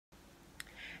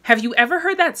Have you ever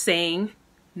heard that saying,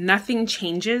 nothing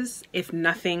changes if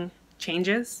nothing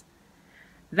changes?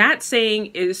 That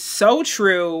saying is so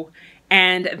true.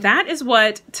 And that is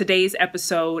what today's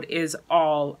episode is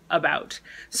all about.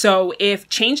 So if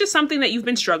change is something that you've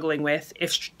been struggling with,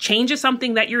 if change is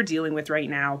something that you're dealing with right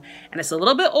now, and it's a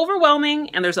little bit overwhelming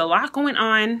and there's a lot going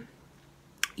on,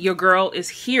 your girl is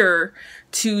here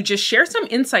to just share some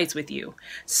insights with you.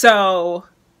 So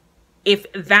if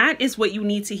that is what you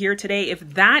need to hear today, if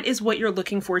that is what you're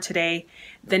looking for today,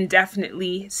 then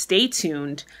definitely stay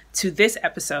tuned to this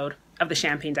episode of the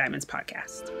Champagne Diamonds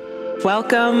podcast.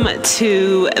 Welcome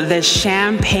to the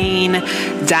Champagne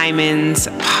Diamonds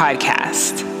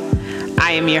podcast.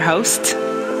 I am your host,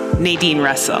 Nadine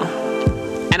Russell,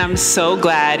 and I'm so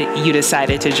glad you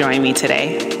decided to join me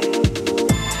today.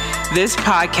 This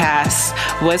podcast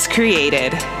was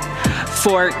created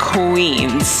for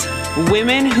queens,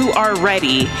 women who are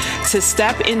ready to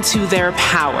step into their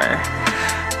power,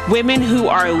 women who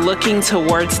are looking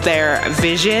towards their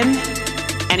vision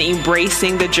and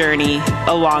embracing the journey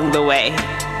along the way.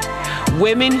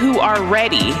 Women who are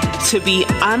ready to be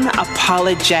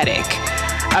unapologetic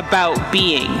about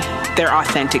being their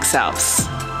authentic selves.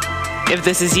 If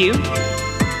this is you,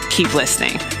 keep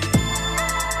listening.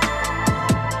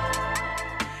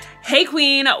 Hey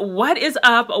Queen, what is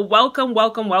up?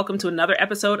 Welcome to another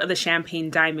episode of the Champagne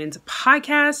Diamonds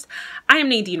podcast. I am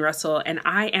Nadine Russell and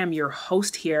I am your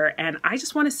host here. And I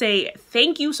just want to say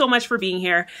thank you so much for being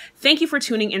here. Thank you for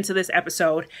tuning into this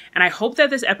episode. And I hope that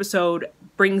this episode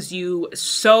brings you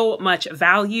so much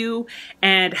value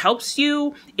and helps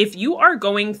you if you are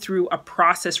going through a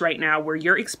process right now where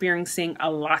you're experiencing a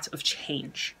lot of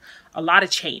change.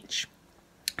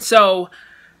 So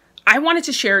I wanted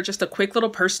to share just a quick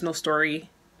little personal story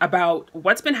about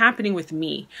what's been happening with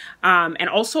me. And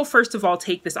also, first of all,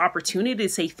 take this opportunity to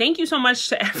say thank you so much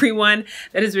to everyone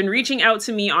that has been reaching out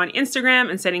to me on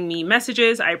Instagram and sending me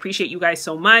messages. I appreciate you guys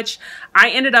so much. I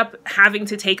ended up having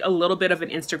to take a little bit of an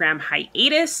Instagram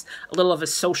hiatus, a little of a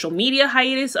social media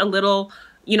hiatus,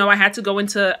 I had to go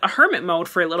into a hermit mode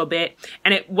for a little bit,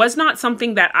 and it was not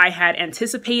something that I had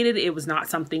anticipated. It was not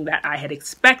something that I had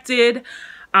expected.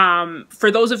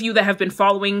 For those of you that have been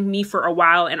following me for a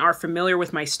while and are familiar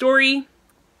with my story,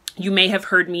 you may have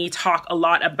heard me talk a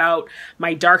lot about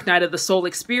my dark night of the soul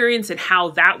experience and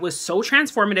how that was so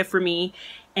transformative for me.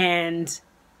 And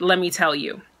let me tell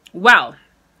you, well,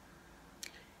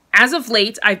 as of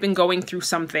late, I've been going through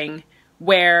something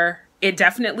where it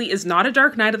definitely is not a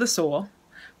dark night of the soul,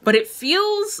 but it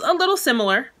feels a little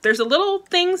similar. There's a little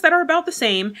things that are about the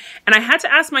same. And I had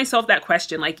to ask myself that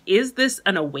question, like, is this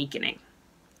an awakening?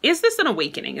 Is this an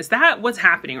awakening? Is that what's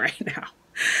happening right now?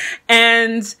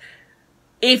 And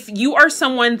if you are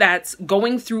someone that's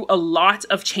going through a lot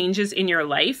of changes in your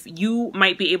life, you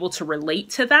might be able to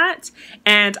relate to that.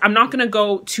 And I'm not going to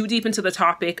go too deep into the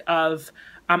topic of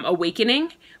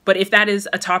awakening, but if that is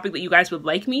a topic that you guys would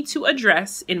like me to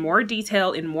address in more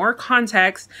detail, in more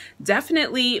context,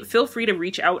 definitely feel free to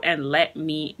reach out and let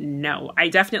me know. I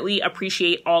definitely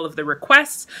appreciate all of the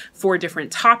requests for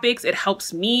different topics. It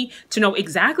helps me to know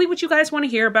exactly what you guys want to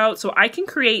hear about so I can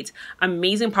create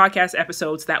amazing podcast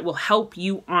episodes that will help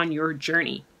you on your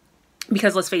journey.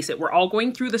 Because let's face it, we're all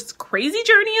going through this crazy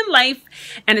journey in life,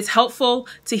 and it's helpful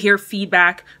to hear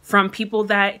feedback from people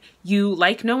that you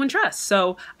like, know, and trust.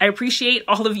 So I appreciate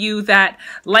all of you that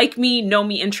like me, know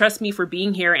me, and trust me for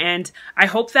being here. And I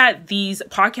hope that these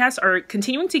podcasts are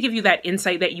continuing to give you that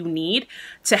insight that you need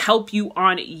to help you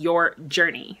on your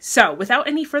journey. So without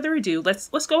any further ado, let's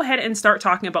go ahead and start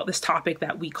talking about this topic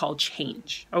that we call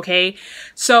change. Okay.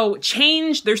 So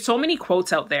change, there's so many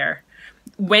quotes out there.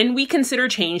 When we consider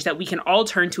change that we can all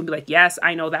turn to and be like, yes,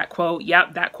 I know that quote.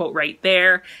 Yep, that quote right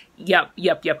there. Yep.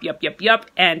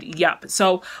 And yep.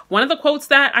 So one of the quotes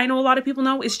that I know a lot of people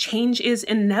know is change is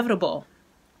inevitable,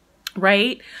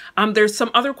 right? There's some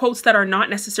other quotes that are not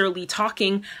necessarily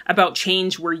talking about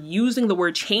change. We're using the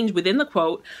word change within the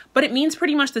quote, but it means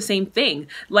pretty much the same thing.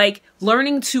 Like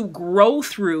learning to grow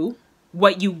through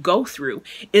what you go through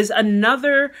is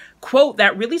another quote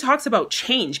that really talks about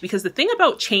change, because the thing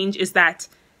about change is that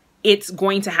it's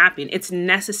going to happen. It's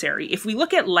necessary. If we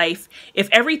look at life, if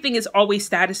everything is always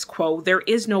status quo, there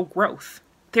is no growth.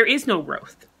 There is no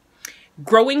growth.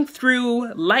 Growing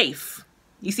through life.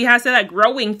 You see how I said that?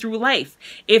 Growing through life.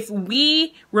 If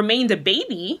we remained a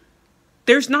baby,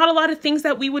 there's not a lot of things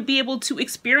that we would be able to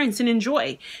experience and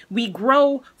enjoy. We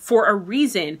grow for a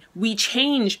reason. We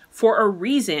change for a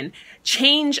reason.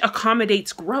 Change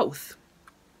accommodates growth.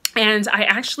 And I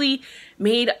actually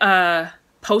made a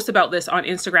post about this on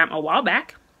Instagram a while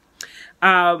back.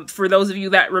 for those of you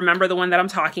that remember the one that I'm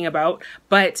talking about,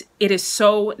 but it is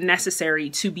so necessary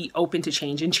to be open to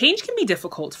change. And change can be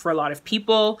difficult for a lot of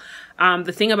people.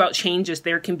 The thing about change is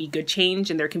there can be good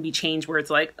change and there can be change where it's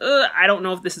like, I don't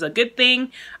know if this is a good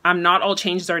thing. Not all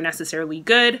changes are necessarily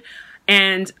good.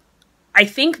 And I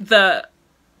think the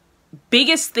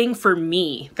biggest thing for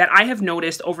me that I have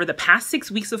noticed over the past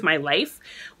 6 weeks of my life,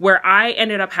 where I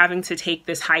ended up having to take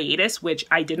this hiatus, which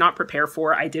I did not prepare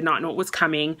for, I did not know it was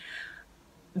coming.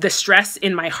 The stress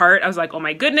in my heart, I was like, oh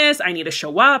my goodness, I need to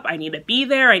show up. I need to be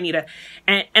there.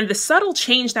 And the subtle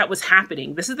change that was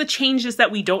happening, this is the changes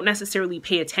that we don't necessarily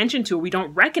pay attention to, or we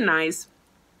don't recognize,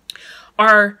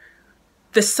 are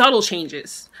the subtle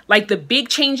changes. Like the big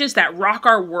changes that rock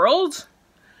our world,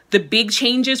 the big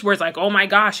changes where it's like, oh my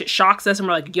gosh, it shocks us. And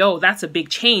we're like, yo, that's a big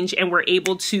change. And we're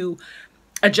able to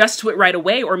adjust to it right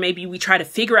away, or maybe we try to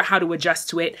figure out how to adjust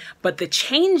to it. But the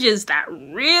changes that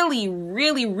really,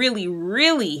 really, really,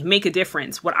 really make a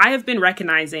difference, what I have been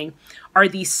recognizing are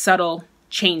these subtle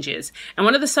changes. And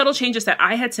one of the subtle changes that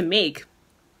I had to make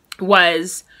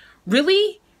was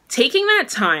really taking that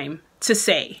time to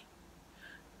say,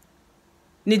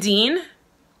 Nadine,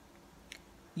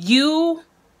 you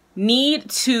need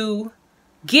to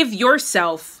give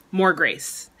yourself more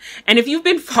grace. And if you've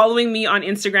been following me on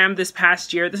Instagram this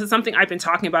past year, this is something I've been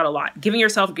talking about a lot. Giving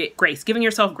yourself grace, giving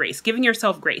yourself grace, giving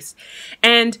yourself grace.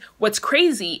 And what's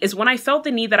crazy is when I felt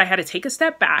the need that I had to take a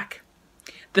step back,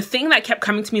 the thing that kept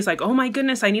coming to me is like, oh my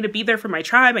goodness, I need to be there for my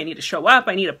tribe. I need to show up.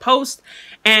 I need to post.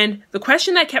 And the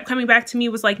question that kept coming back to me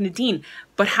was like, Nadine,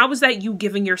 but how is that you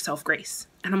giving yourself grace?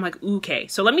 And I'm like, okay,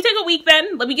 so let me take a week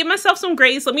then. Let me give myself some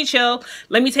grace. Let me chill.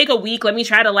 Let me take a week. Let me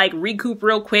try to like recoup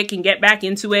real quick and get back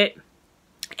into it.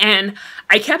 And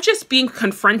I kept just being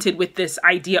confronted with this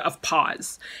idea of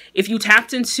pause. If you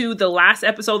tapped into the last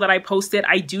episode that I posted,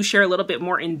 I do share a little bit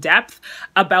more in depth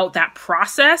about that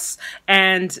process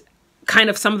and kind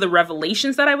of some of the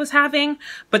revelations that I was having.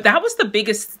 But that was the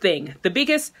biggest thing. The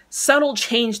biggest subtle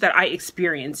change that I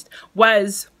experienced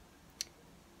was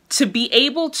to be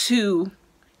able to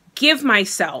give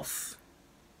myself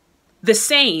the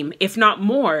same, if not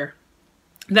more,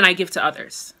 than I give to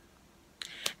others.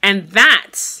 And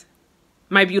that,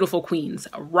 my beautiful queens,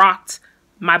 rocked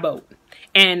my boat.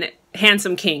 And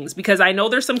handsome kings, because I know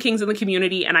there's some kings in the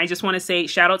community, and I just want to say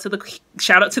shout out to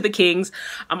the kings.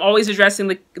 I'm always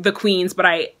addressing the queens, but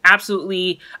I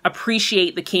absolutely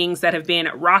appreciate the kings that have been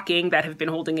rocking, that have been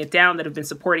holding it down, that have been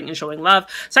supporting and showing love.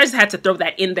 So I just had to throw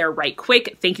that in there right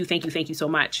quick. Thank you, thank you, thank you so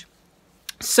much.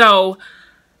 So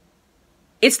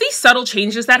it's these subtle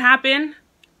changes that happen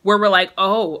where we're like,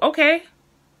 oh, okay,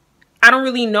 I don't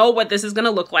really know what this is going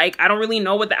to look like. I don't really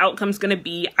know what the outcome's going to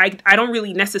be. I don't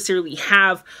really necessarily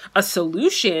have a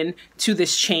solution to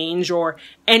this change or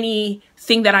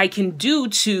anything that I can do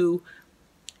to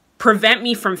prevent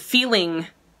me from feeling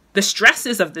the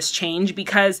stresses of this change,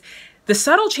 because the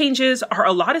subtle changes are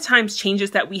a lot of times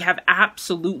changes that we have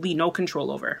absolutely no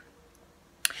control over.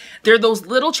 They're those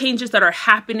little changes that are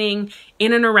happening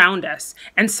in and around us.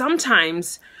 And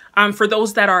sometimes for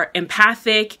those that are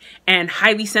empathic and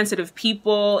highly sensitive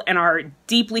people and are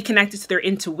deeply connected to their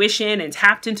intuition and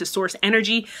tapped into source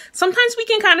energy, sometimes we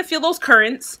can kind of feel those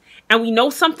currents and we know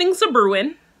something's a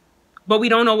brewing, but we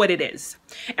don't know what it is.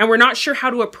 And we're not sure how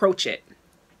to approach it.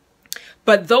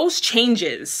 But those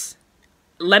changes,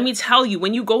 let me tell you,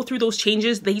 when you go through those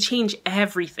changes, they change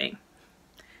everything.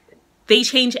 They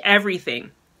change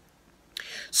everything.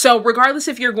 So regardless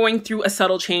if you're going through a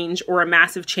subtle change or a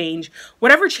massive change,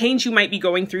 whatever change you might be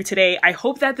going through today, I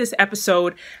hope that this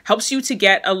episode helps you to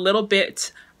get a little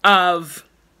bit of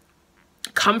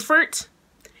comfort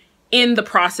in the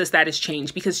process that is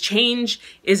change, because change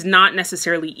is not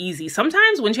necessarily easy.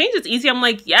 Sometimes when change is easy, I'm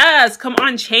like, yes, come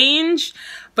on, change.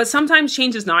 But sometimes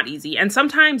change is not easy. And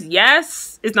sometimes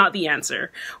yes is not the answer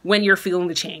when you're feeling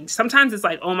the change. Sometimes it's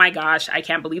like, oh my gosh, I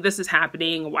can't believe this is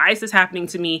happening. Why is this happening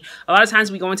to me? A lot of times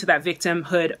we go into that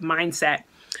victimhood mindset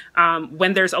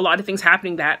when there's a lot of things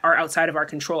happening that are outside of our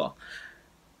control.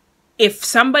 If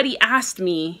somebody asked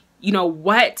me, you know,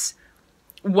 what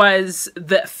was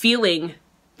the feeling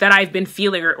that I've been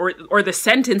feeling, or the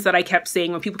sentence that I kept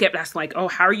saying when people kept asking like, oh,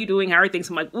 how are you doing? How are things?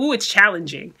 I'm like, ooh, it's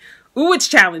challenging. Ooh, it's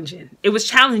challenging. It was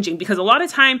challenging because a lot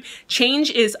of time change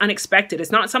is unexpected.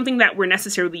 It's not something that we're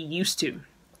necessarily used to,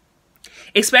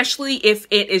 especially if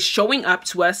it is showing up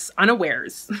to us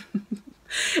unawares.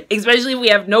 Especially if we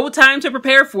have no time to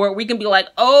prepare for it, we can be like,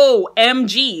 oh,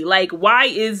 MG, like, why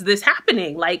is this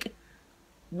happening? Like,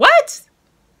 what?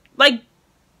 Like,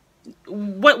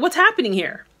 what's happening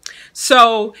here?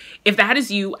 So if that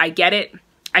is you, I get it.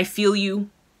 I feel you.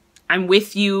 I'm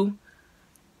with you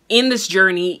in this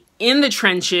journey, in the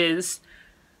trenches,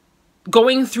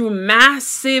 going through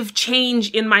massive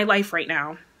change in my life right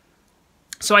now.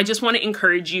 So I just want to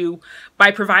encourage you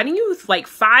by providing you with like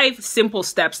 5 simple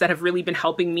steps that have really been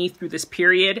helping me through this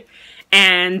period.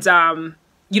 And,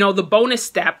 you know, the bonus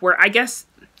step where I guess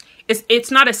it's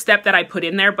not a step that I put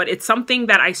in there, but it's something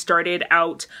that I started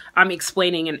out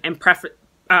explaining and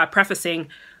prefacing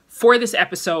for this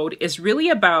episode is really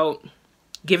about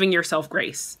giving yourself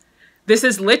grace. This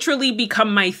has literally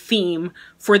become my theme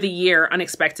for the year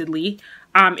unexpectedly,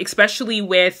 especially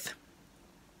with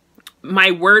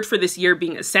my word for this year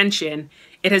being ascension.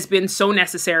 It has been so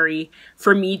necessary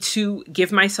for me to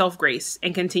give myself grace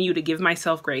and continue to give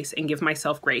myself grace and give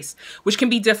myself grace, which can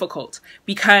be difficult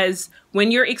because when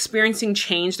you're experiencing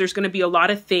change, there's going to be a lot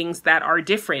of things that are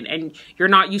different and you're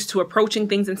not used to approaching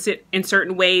things in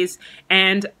certain ways.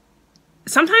 And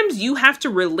sometimes you have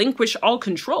to relinquish all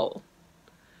control.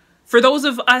 For those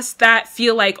of us that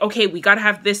feel like, okay, we got to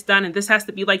have this done and this has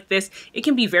to be like this, it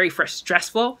can be very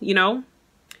stressful, you know?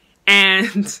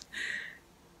 And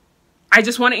I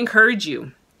just want to encourage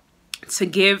you to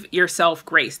give yourself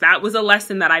grace. That was a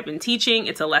lesson that I've been teaching.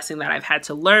 It's a lesson that I've had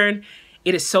to learn.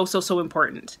 It is so, so, so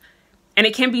important. And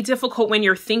it can be difficult when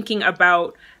you're thinking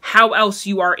about how else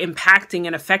you are impacting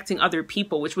and affecting other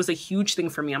people, which was a huge thing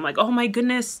for me. I'm like, oh my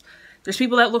goodness, there's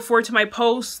people that look forward to my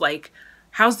posts. Like,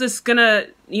 how's this gonna,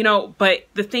 you know, but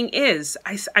the thing is,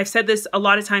 I've said this a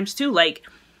lot of times too, like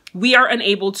we are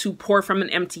unable to pour from an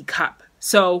empty cup.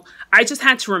 So I just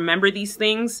had to remember these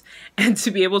things and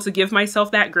to be able to give myself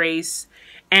that grace.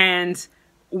 And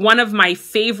one of my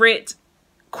favorite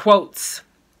quotes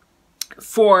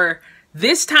for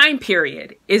this time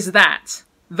period is that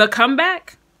the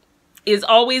comeback is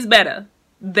always better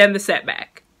than the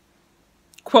setback.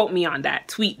 Quote me on that,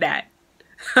 tweet that.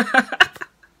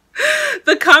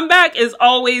 The comeback is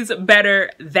always better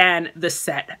than the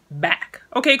setback.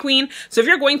 Okay, queen? So if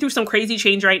you're going through some crazy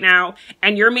change right now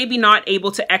and you're maybe not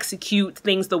able to execute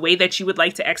things the way that you would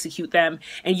like to execute them,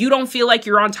 and you don't feel like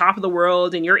you're on top of the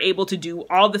world and you're able to do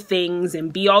all the things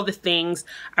and be all the things,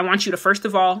 I want you to, first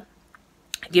of all,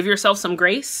 give yourself some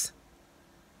grace.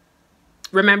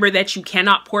 Remember that you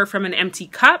cannot pour from an empty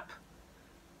cup,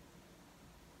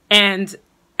 and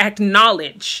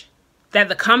acknowledge that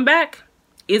the comeback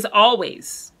is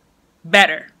always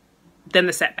better than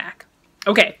the setback.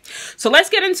 Okay, so let's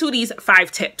get into these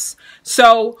 5 tips.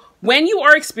 So when you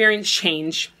are experiencing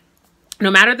change, no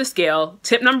matter the scale,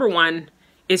 tip number 1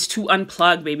 is to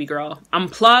unplug, baby girl.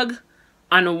 Unplug,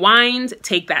 unwind,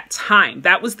 take that time.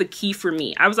 That was the key for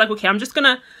me. I was like, okay, I'm just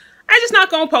not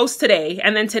gonna post today.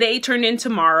 And then today turned into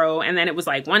tomorrow. And then it was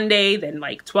like one day, then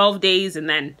like 12 days, and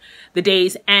then the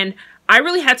days. And I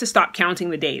really had to stop counting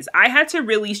the days. I had to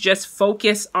really just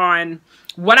focus on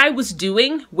what I was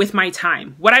doing with my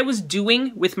time, what I was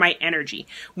doing with my energy.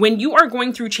 When you are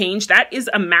going through change, that is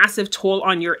a massive toll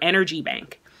on your energy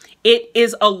bank. It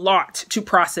is a lot to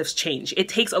process change. It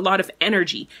takes a lot of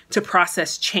energy to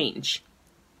process change.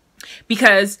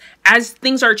 Because as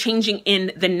things are changing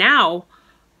in the now,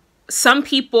 some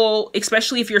people,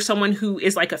 especially if you're someone who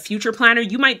is like a future planner,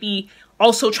 you might be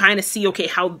also trying to see, okay,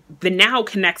 how the now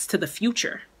connects to the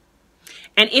future.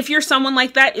 And if you're someone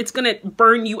like that, it's going to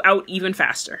burn you out even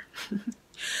faster.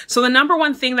 So the number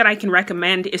 1 thing that I can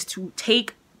recommend is to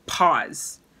take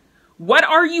pause. What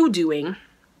are you doing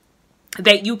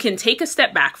that you can take a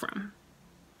step back from?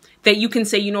 That you can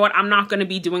say, you know what, I'm not going to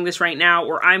be doing this right now,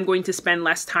 or I'm going to spend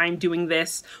less time doing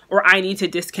this, or I need to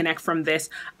disconnect from this.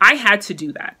 I had to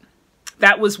do that.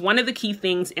 That was one of the key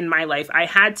things in my life. I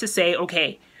had to say,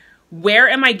 okay, where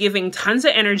am I giving tons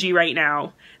of energy right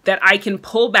now that I can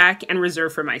pull back and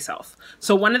reserve for myself?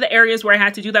 So one of the areas where I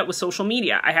had to do that was social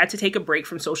media. I had to take a break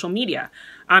from social media.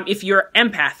 If you're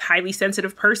empath, highly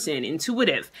sensitive person,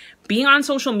 intuitive, being on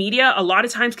social media a lot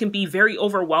of times can be very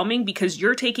overwhelming because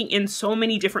you're taking in so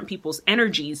many different people's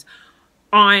energies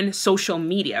on social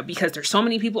media because there's so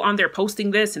many people on there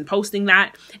posting this and posting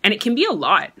that, and it can be a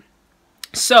lot.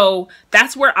 So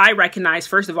that's where I recognized,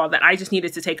 first of all, that I just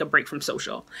needed to take a break from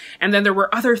social. And then there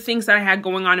were other things that I had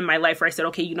going on in my life where I said,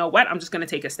 okay, you know what? I'm just going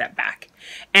to take a step back.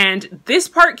 And this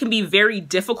part can be very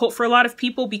difficult for a lot of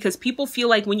people because people feel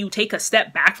like when you take a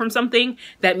step back from something,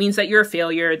 that means that you're a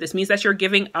failure. This means that you're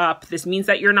giving up. This means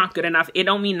that you're not good enough. It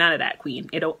don't mean none of that, queen.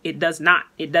 It does not.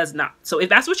 It does not. So if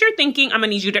that's what you're thinking, I'm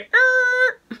going to need you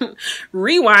to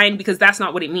rewind because that's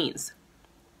not what it means.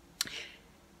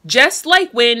 Just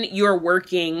like when you're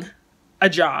working a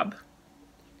job,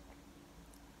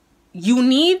 you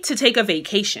need to take a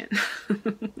vacation.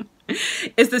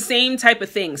 It's the same type of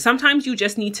thing. Sometimes you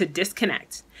just need to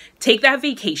disconnect. Take that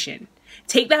vacation.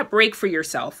 Take that break for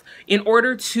yourself in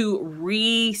order to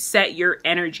reset your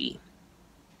energy.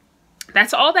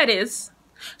 That's all that is.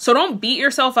 So don't beat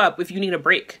yourself up if you need a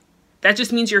break. That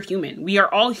just means you're human. We are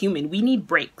all human. We need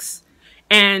breaks.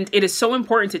 And it is so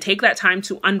important to take that time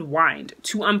to unwind,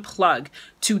 to unplug,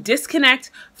 to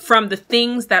disconnect from the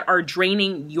things that are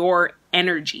draining your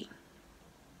energy.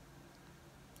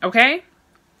 Okay?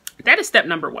 That is step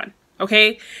number one.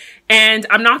 Okay? And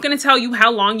I'm not going to tell you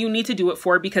how long you need to do it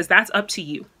for, because that's up to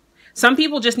you. Some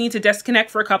people just need to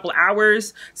disconnect for a couple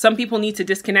hours. Some people need to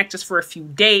disconnect just for a few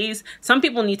days. Some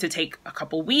people need to take a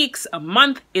couple weeks, a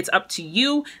month. It's up to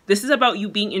you. This is about you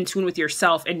being in tune with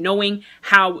yourself and knowing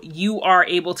how you are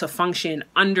able to function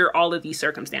under all of these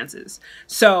circumstances.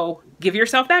 So give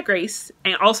yourself that grace,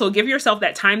 and also give yourself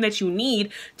that time that you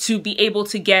need to be able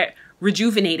to get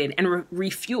rejuvenated and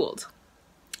refueled.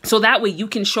 So that way you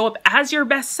can show up as your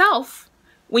best self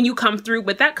when you come through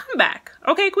with that comeback.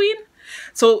 Okay, queen?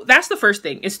 So that's the first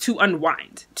thing, is to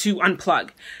unwind, to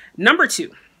unplug. Number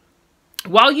two,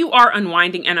 while you are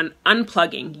unwinding and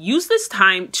unplugging, use this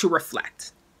time to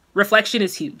reflect. Reflection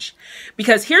is huge,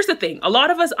 because here's the thing. A lot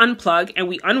of us unplug and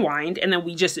we unwind, and then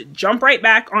we just jump right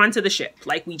back onto the ship.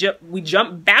 Like we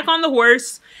jump back on the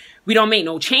horse. We don't make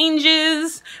no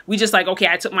changes. We just like, okay,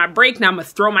 I took my break. Now I'm going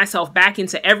to throw myself back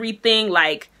into everything,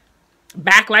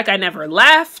 back like I never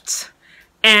left.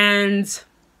 And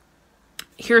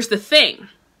here's the thing.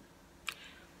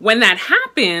 When that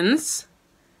happens,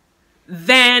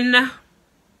 then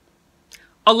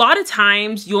a lot of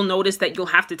times you'll notice that you'll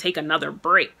have to take another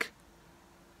break,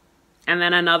 and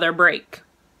then another break,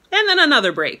 and then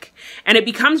another break. And it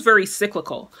becomes very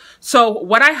cyclical. So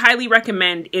what I highly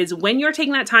recommend is, when you're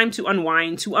taking that time to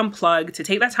unwind, to unplug, to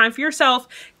take that time for yourself,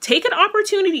 take an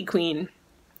opportunity, queen,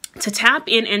 to tap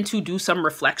in and to do some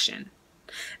reflection.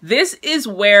 This is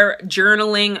where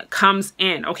journaling comes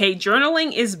in, okay?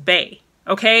 Journaling is bae,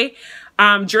 okay?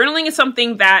 Journaling is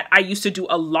something that I used to do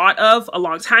a lot of a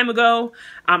long time ago.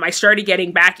 I started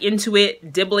getting back into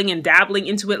it, dibbling and dabbling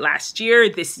into it last year.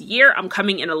 This year, I'm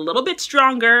coming in a little bit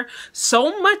stronger,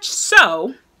 so much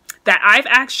so that I've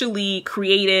actually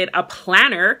created a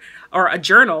planner, or a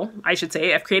journal, I should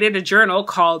say. I've created a journal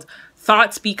called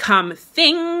Thoughts Become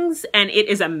Things, and it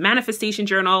is a manifestation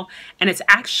journal, and it's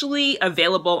actually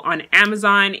available on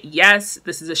Amazon. Yes,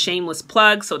 this is a shameless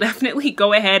plug, so definitely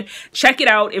go ahead, check it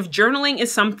out. If journaling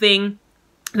is something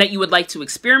that you would like to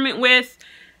experiment with,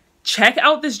 check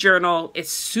out this journal.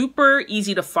 It's super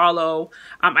easy to follow.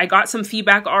 I got some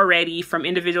feedback already from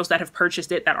individuals that have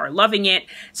purchased it that are loving it.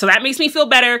 So that makes me feel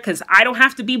better, because I don't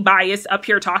have to be biased up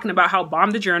here talking about how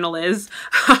bomb the journal is.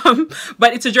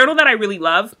 But it's a journal that I really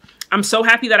love. I'm so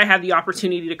happy that I have the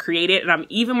opportunity to create it. And I'm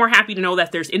even more happy to know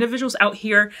that there's individuals out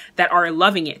here that are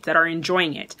loving it, that are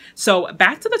enjoying it. So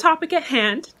back to the topic at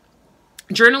hand.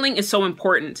 Journaling is so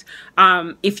important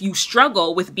if you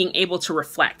struggle with being able to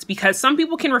reflect, because some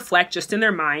people can reflect just in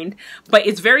their mind, but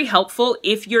it's very helpful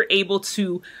if you're able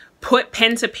to put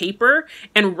pen to paper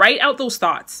and write out those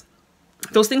thoughts,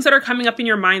 those things that are coming up in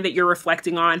your mind that you're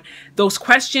reflecting on, those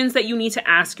questions that you need to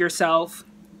ask yourself.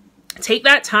 Take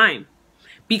that time,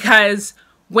 because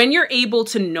when you're able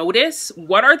to notice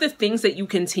what are the things that you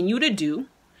continue to do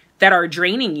that are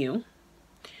draining you,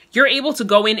 you're able to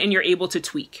go in and you're able to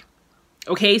tweak.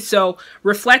 Okay, so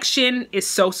reflection is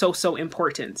so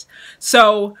important.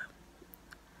 So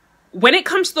when it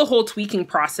comes to the whole tweaking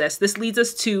process, this leads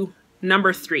us to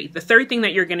number three. The third thing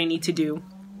that you're going to need to do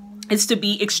is to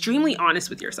be extremely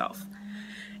honest with yourself.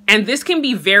 And this can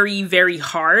be very, very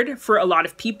hard for a lot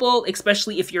of people,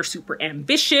 especially if you're super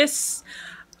ambitious,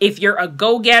 if you're a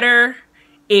go-getter,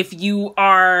 if you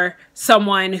are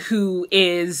someone who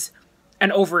is an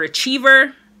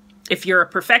overachiever, if you're a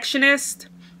perfectionist.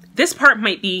 This part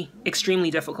might be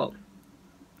extremely difficult.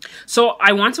 So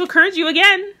I want to encourage you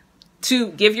again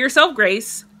to give yourself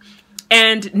grace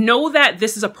and know that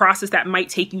this is a process that might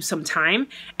take you some time,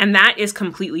 and that is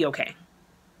completely okay.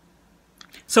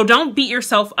 So don't beat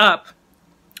yourself up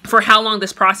for how long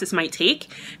this process might take,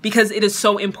 because it is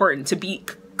so important to be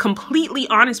completely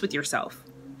honest with yourself.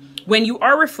 When you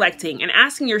are reflecting and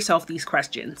asking yourself these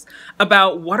questions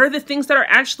about what are the things that are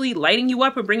actually lighting you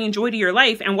up and bringing joy to your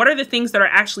life, and what are the things that are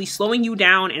actually slowing you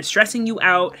down and stressing you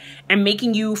out and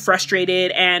making you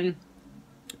frustrated and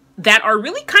that are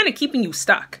really kind of keeping you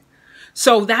stuck.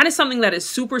 So that is something that is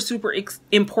super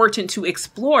important to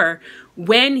explore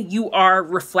when you are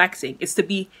reflecting. It's to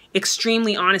be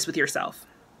extremely honest with yourself.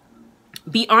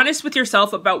 Be honest with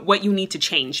yourself about what you need to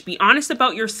change. Be honest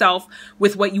about yourself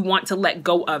with what you want to let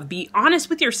go of. Be honest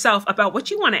with yourself about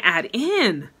what you want to add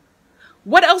in.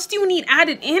 What else do you need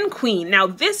added in, queen? Now,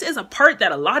 this is a part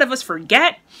that a lot of us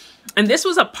forget. And this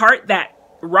was a part that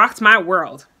rocked my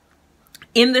world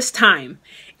in this time,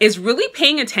 is really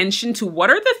paying attention to what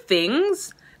are the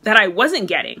things that I wasn't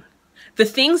getting, the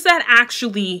things that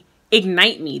actually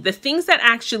ignite me, the things that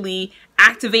actually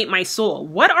activate my soul.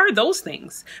 What are those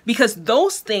things? Because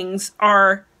those things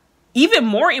are even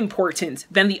more important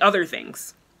than the other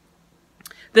things.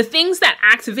 The things that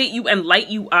activate you and light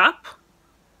you up,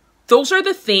 those are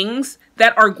the things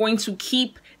that are going to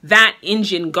keep that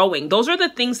engine going. Those are the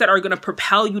things that are going to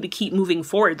propel you to keep moving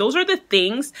forward. Those are the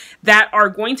things that are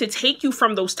going to take you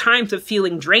from those times of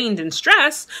feeling drained and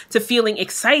stressed to feeling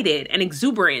excited and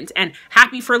exuberant and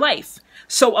happy for life.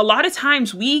 So a lot of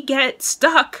times we get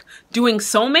stuck doing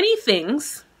so many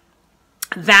things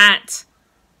that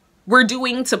we're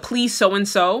doing to please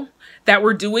so-and-so, that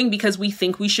we're doing because we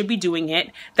think we should be doing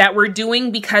it, that we're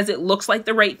doing because it looks like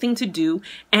the right thing to do,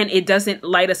 and it doesn't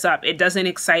light us up, it doesn't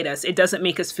excite us, it doesn't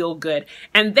make us feel good.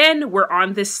 And then we're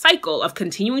on this cycle of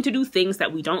continuing to do things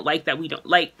that we don't like,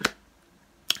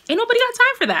 Ain't nobody got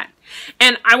time for that.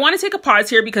 And I want to take a pause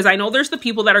here because I know there's the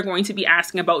people that are going to be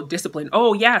asking about discipline.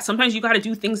 Oh yeah, sometimes you got to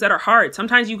do things that are hard.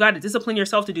 Sometimes you got to discipline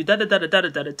yourself to do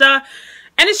da-da-da-da-da-da-da-da.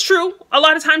 And it's true. A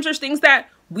lot of times there's things that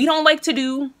we don't like to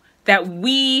do, that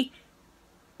we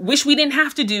wish we didn't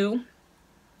have to do.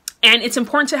 And it's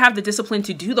important to have the discipline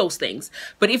to do those things.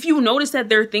 But if you notice that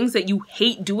there are things that you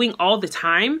hate doing all the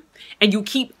time and you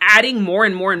keep adding more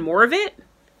and more and more of it,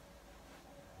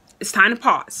 it's time to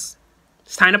pause.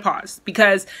 It's time to pause,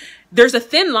 because there's a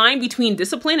thin line between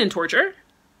discipline and torture.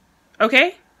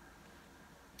 Okay?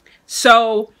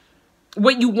 So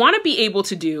what you want to be able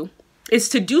to do is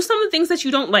to do some of the things that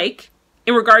you don't like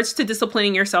in regards to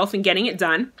disciplining yourself and getting it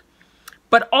done.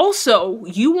 But also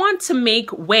you want to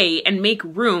make way and make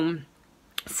room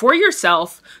for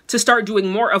yourself to start doing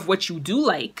more of what you do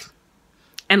like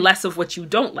and less of what you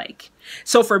don't like.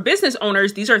 So for business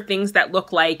owners, these are things that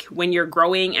look like when you're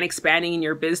growing and expanding in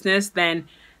your business, then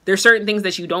there's certain things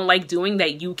that you don't like doing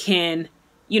that you can,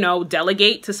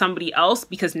 delegate to somebody else,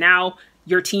 because now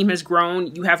your team has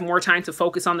grown. You have more time to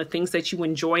focus on the things that you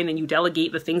enjoy, and then you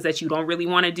delegate the things that you don't really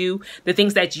want to do. The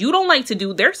things that you don't like to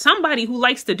do, there's somebody who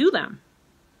likes to do them.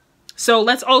 So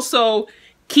let's also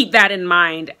keep that in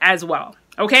mind as well.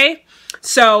 Okay?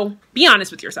 So be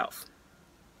honest with yourself,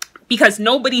 because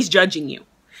nobody's judging you.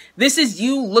 This is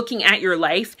you looking at your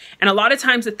life. And a lot of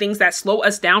times the things that slow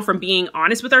us down from being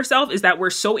honest with ourselves is that we're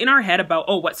so in our head about,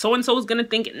 oh, what so-and-so is going to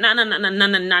think.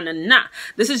 Nah.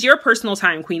 This is your personal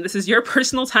time, queen. This is your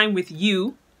personal time with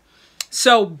you.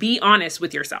 So be honest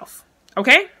with yourself.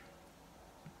 Okay?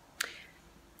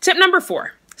 Tip number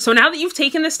 4. So now that you've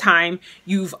taken this time,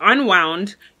 you've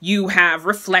unwound, you have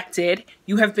reflected,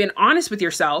 you have been honest with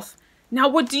yourself. Now,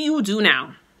 what do you do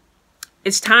now?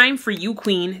 It's time for you,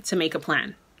 queen, to make a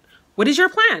plan. What is your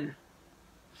plan?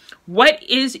 What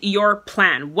is your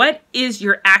plan? What is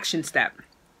your action step?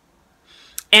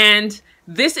 And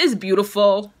this is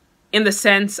beautiful in the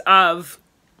sense of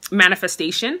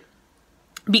manifestation,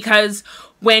 because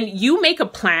when you make a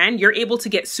plan, you're able to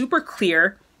get super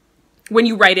clear when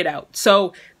you write it out.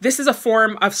 So this is a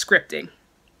form of scripting,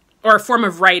 or a form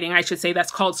of writing, I should say,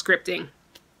 that's called scripting,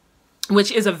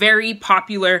 which is a very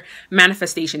popular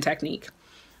manifestation technique.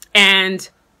 And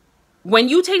when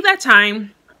you take that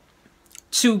time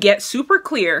to get super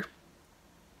clear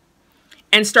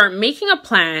and start making a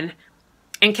plan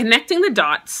and connecting the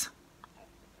dots,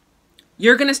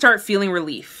 you're going to start feeling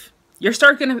relief. You're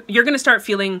going to start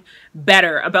feeling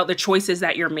better about the choices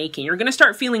that you're making. You're going to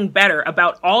start feeling better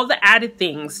about all the added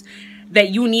things that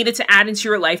you needed to add into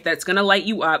your life that's going to light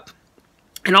you up.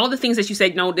 And all the things that you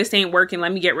said, no, this ain't working,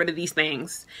 let me get rid of these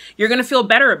things. You're going to feel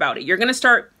better about it. You're going to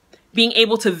start being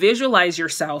able to visualize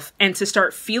yourself and to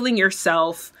start feeling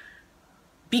yourself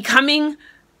becoming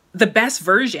the best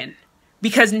version,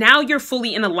 because now you're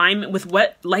fully in alignment with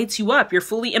what lights you up. You're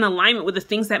fully in alignment with the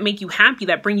things that make you happy,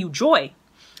 that bring you joy.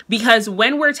 Because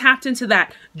when we're tapped into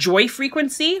that joy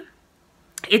frequency,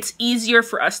 it's easier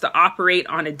for us to operate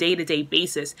on a day-to-day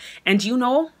basis. And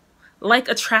like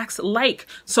attracts like.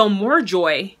 So more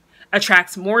joy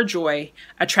attracts more joy,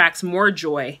 attracts more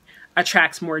joy,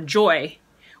 attracts more joy.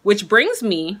 Which brings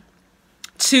me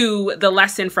to the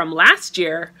lesson from last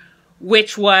year,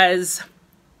 which was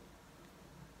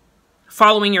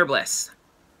following your bliss.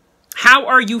 How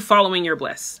are you following your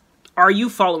bliss? Are you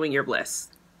following your bliss?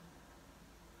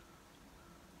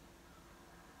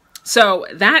 So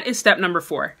that is step number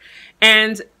 4.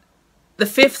 And the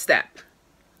fifth step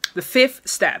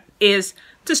is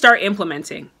to start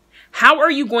implementing. How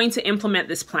are you going to implement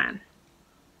this plan?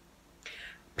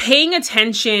 Paying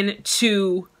attention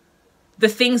to the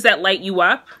things that light you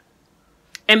up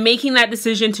and making that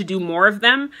decision to do more of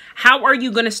them, how are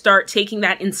you going to start taking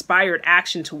that inspired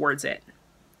action towards it?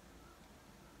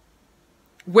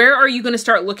 Where are you going to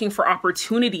start looking for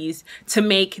opportunities to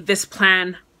make this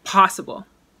plan possible?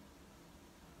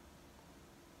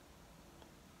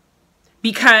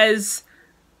 Because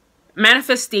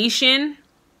manifestation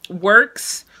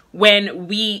works when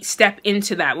we step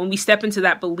into that, when we step into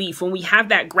that belief, when we have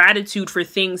that gratitude for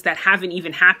things that haven't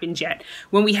even happened yet,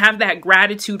 when we have that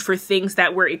gratitude for things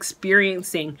that we're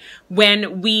experiencing,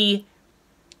 when we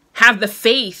have the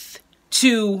faith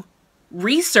to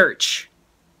research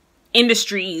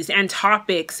industries and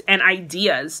topics and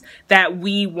ideas that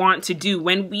we want to do,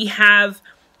 when we have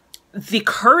the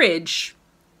courage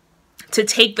to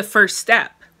take the first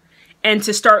step and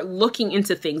to start looking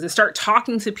into things and start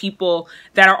talking to people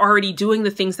that are already doing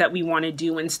the things that we want to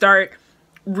do and start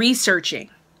researching.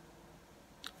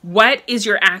 What is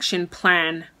your action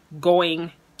plan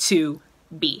going to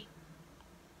be?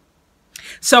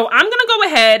 So I'm going to go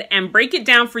ahead and break it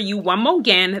down for you one more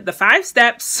again, the 5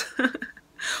 steps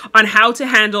on how to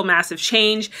handle massive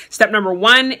change. Step number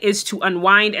 1 is to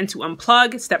unwind and to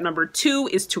unplug. Step number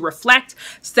 2 is to reflect.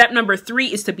 Step number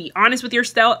 3 is to be honest with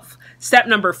yourself. Step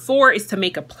number 4 is to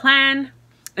make a plan.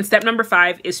 And step number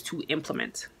 5 is to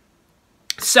implement.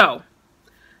 So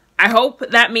I hope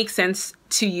that makes sense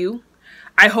to you.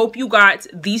 I hope you got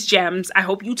these gems. I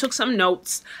hope you took some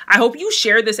notes. I hope you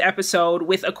shared this episode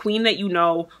with a queen that you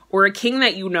know or a king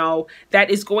that you know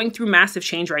that is going through massive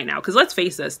change right now. Because let's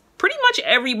face this, pretty much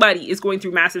everybody is going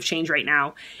through massive change right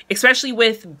now, especially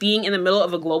with being in the middle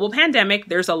of a global pandemic.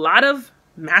 There's a lot of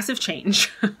massive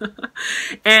change.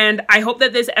 And I hope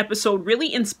that this episode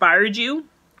really inspired you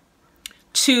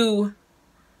to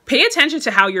pay attention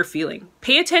to how you're feeling.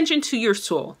 Pay attention to your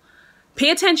soul. Pay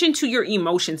attention to your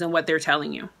emotions and what they're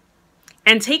telling you.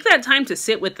 And take that time to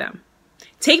sit with them.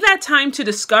 Take that time to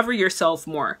discover yourself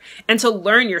more and to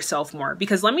learn yourself more.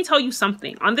 Because let me tell you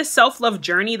something. On this self-love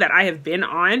journey that I have been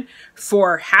on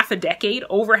for half a decade,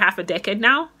 over half a decade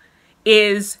now,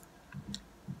 is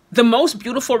the most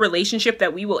beautiful relationship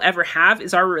that we will ever have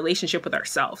is our relationship with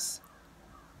ourselves.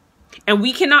 And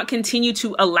we cannot continue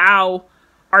to allow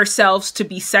ourselves to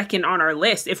be second on our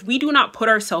list. If we do not put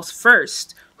ourselves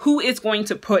first, who is going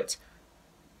to put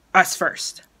us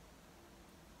first?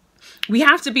 We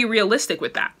have to be realistic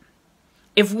with that.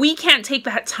 If we can't take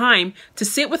that time to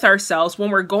sit with ourselves when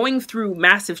we're going through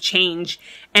massive change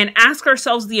and ask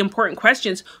ourselves the important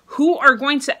questions, who are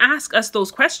going to ask us those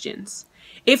questions?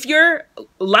 If you're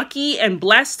lucky and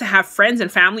blessed to have friends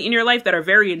and family in your life that are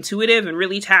very intuitive and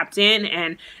really tapped in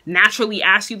and naturally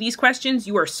ask you these questions,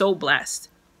 you are so blessed.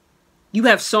 You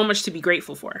have so much to be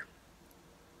grateful for.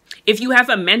 If you have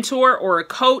a mentor or a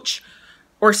coach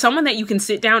or someone that you can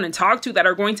sit down and talk to that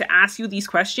are going to ask you these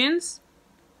questions,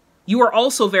 you are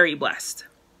also very blessed.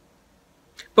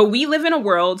 But we live in a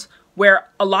world where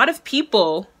a lot of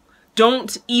people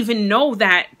don't even know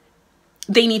that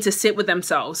they need to sit with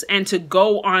themselves and to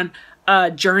go on a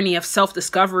journey of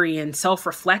self-discovery and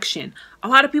self-reflection. A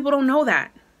lot of people don't know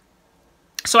that.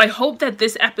 So I hope that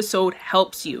this episode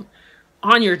helps you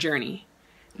on your journey.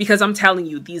 Because I'm telling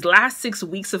you, these last 6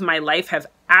 weeks of my life have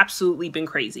absolutely been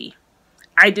crazy.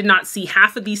 I did not see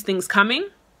half of these things coming.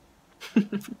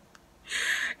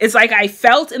 It's like I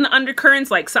felt in the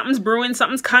undercurrents, like something's brewing,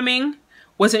 something's coming.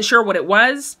 Wasn't sure what it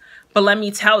was. But let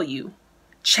me tell you,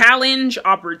 challenge,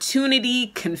 opportunity,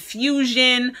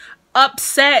 confusion,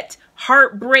 upset,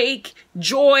 heartbreak,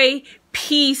 joy,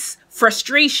 peace,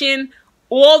 frustration,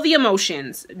 all the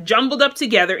emotions jumbled up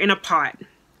together in a pot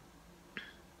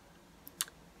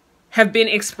have been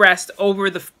expressed over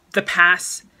the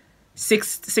past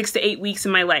six to 8 weeks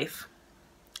in my life.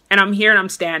 And I'm here and I'm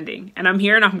standing, and I'm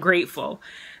here and I'm grateful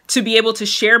to be able to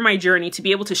share my journey, to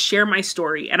be able to share my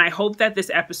story. And I hope that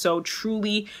this episode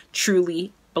truly,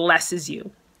 truly blesses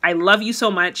you. I love you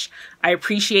so much. I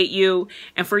appreciate you.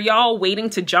 And for y'all waiting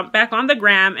to jump back on the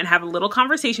gram and have a little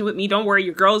conversation with me, don't worry,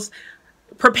 your girl's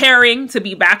preparing to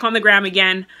be back on the gram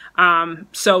again.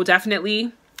 So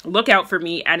definitely look out for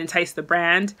me at Entice the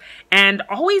Brand, and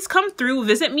always come through,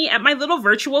 visit me at my little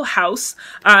virtual house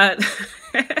at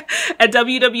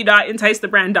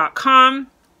www.enticethebrand.com.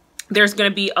 There's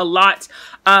going to be a lot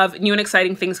of new and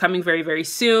exciting things coming very, very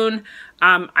soon.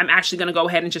 I'm actually going to go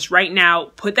ahead and just right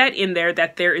now put that in there,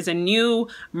 that there is a new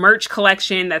merch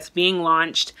collection that's being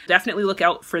launched. Definitely look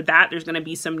out for that. There's going to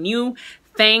be some new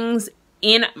things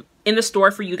in the store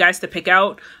for you guys to pick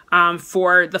out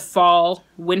for the fall,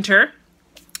 winter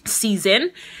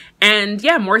season. And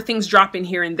yeah, more things drop in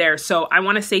here and there. So I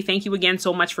want to say thank you again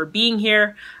so much for being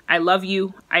here. I love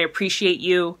you. I appreciate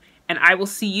you. And I will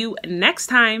see you next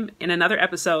time in another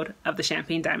episode of the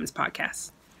Champagne Diamonds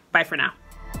podcast. Bye for now.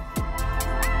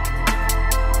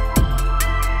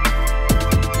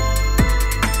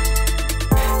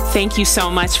 Thank you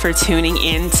so much for tuning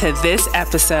in to this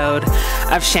episode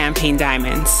of Champagne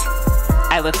Diamonds.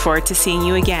 I look forward to seeing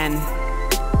you again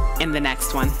in the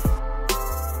next one.